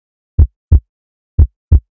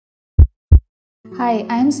Hi,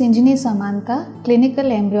 I am Sinjini Samanta, clinical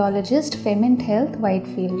embryologist, Femint Health,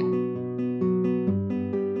 Whitefield.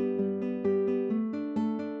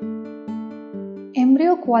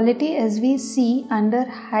 Embryo quality, as we see under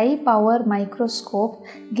high power microscope,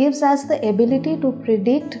 gives us the ability to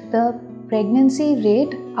predict the pregnancy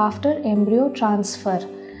rate after embryo transfer.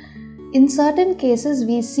 In certain cases,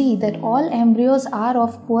 we see that all embryos are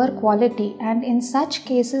of poor quality, and in such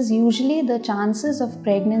cases, usually the chances of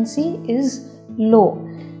pregnancy is low.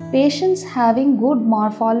 Patients having good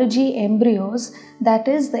morphology embryos, that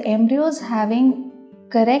is, the embryos having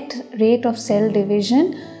correct rate of cell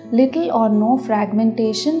division, little or no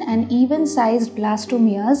fragmentation, and even sized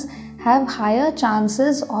blastomeres, have higher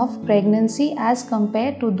chances of pregnancy as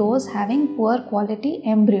compared to those having poor quality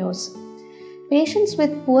embryos. Patients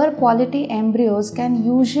with poor quality embryos can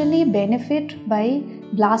usually benefit by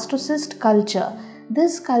Blastocyst culture.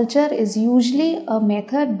 This culture is usually a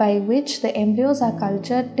method by which the embryos are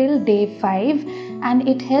cultured till day 5, and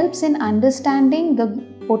it helps in understanding the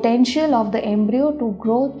potential of the embryo to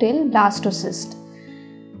grow till blastocyst.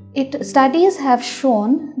 Studies have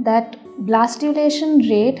shown that blastulation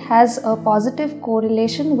rate has a positive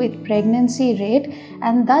correlation with pregnancy rate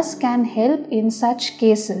and thus can help in such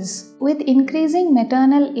cases. With increasing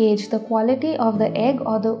maternal age, the quality of the egg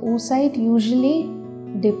or the oocyte usually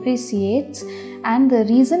depreciates, and the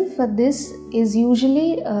reason for this is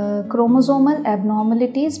usually chromosomal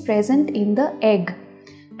abnormalities present in the egg.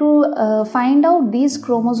 To find out these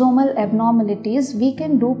chromosomal abnormalities, we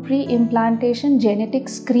can do pre-implantation genetic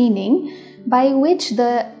screening, by which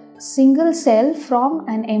the single cell from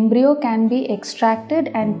an embryo can be extracted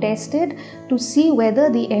and tested to see whether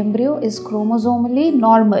the embryo is chromosomally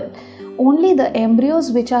normal. Only the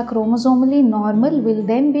embryos which are chromosomally normal will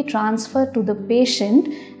then be transferred to the patient,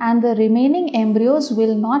 and the remaining embryos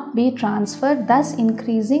will not be transferred, thus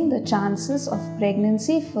increasing the chances of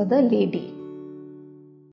pregnancy for the lady.